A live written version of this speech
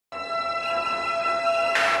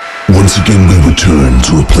Once again we return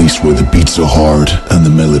to a place where the beats are hard and the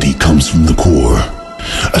melody comes from the core.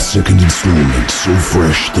 A second installment so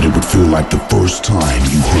fresh that it would feel like the first time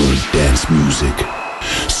you heard dance music.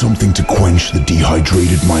 Something to quench the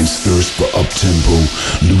dehydrated mind's thirst for up-tempo,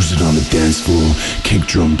 lose it on the dance floor, kick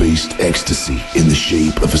drum-based ecstasy in the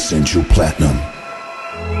shape of essential platinum.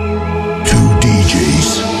 Two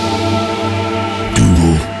DJs,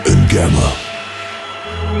 DOUGAL and GAMMER.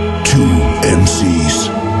 Two MCs,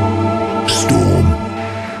 Storm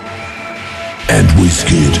and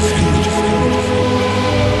WHIZZKID.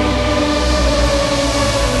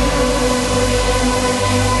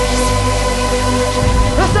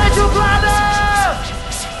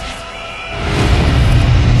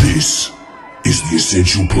 This is the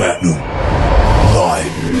Essential Platinum,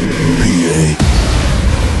 live, PA.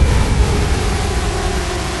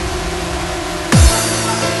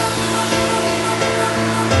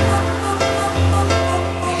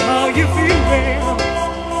 How you feeling?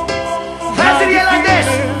 Pass it like this.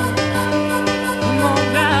 Come on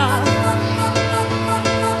now,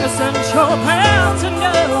 Essential Platinum.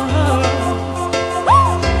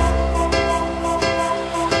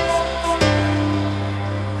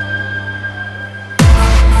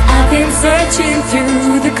 Been searching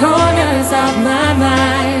through the corners of my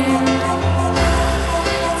mind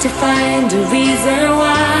to find a reason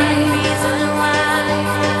why.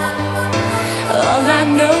 All I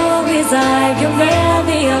know is I can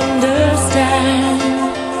barely understand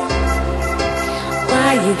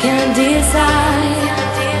why you can't decide.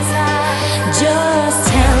 Just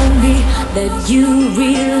tell me that you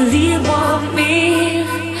really want me.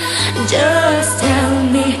 Just tell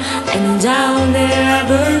me and I'll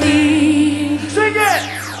never leave. Sing it!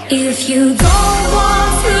 If you don't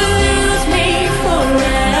want to lose me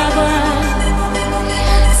forever,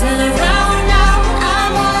 turn around now,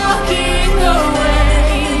 I'm walking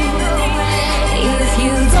away. If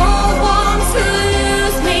you don't want to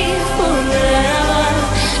lose me forever,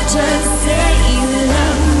 just say you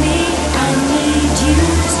love me, I need you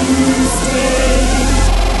to stay.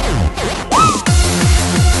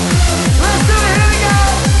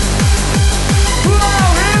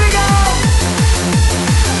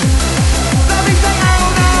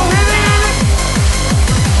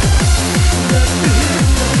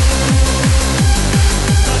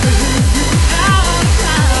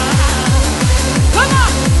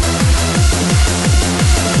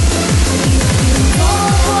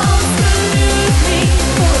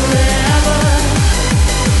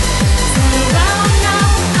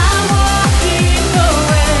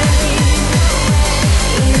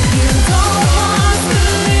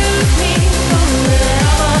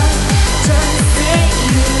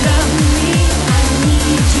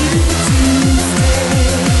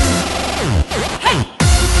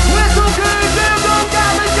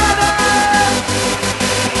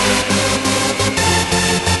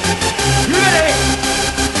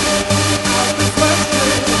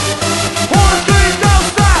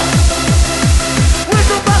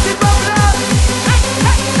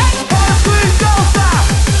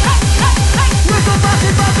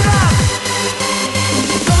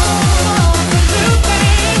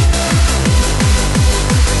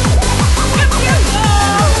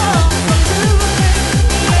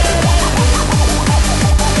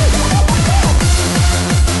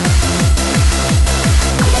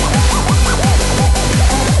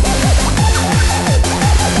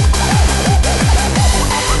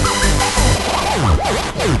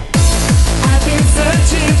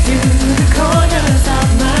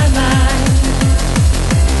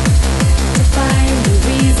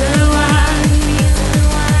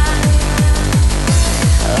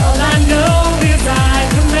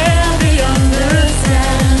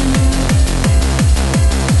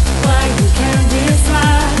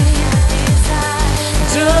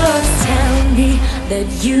 That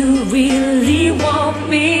you really want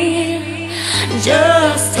me.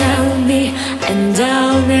 Just tell me and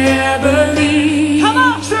I'll never leave. Come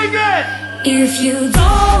on, sing it! If you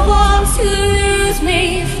don't want to lose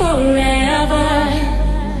me forever,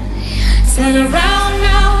 turn around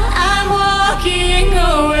now, I'm walking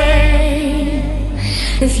away.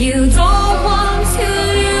 If you don't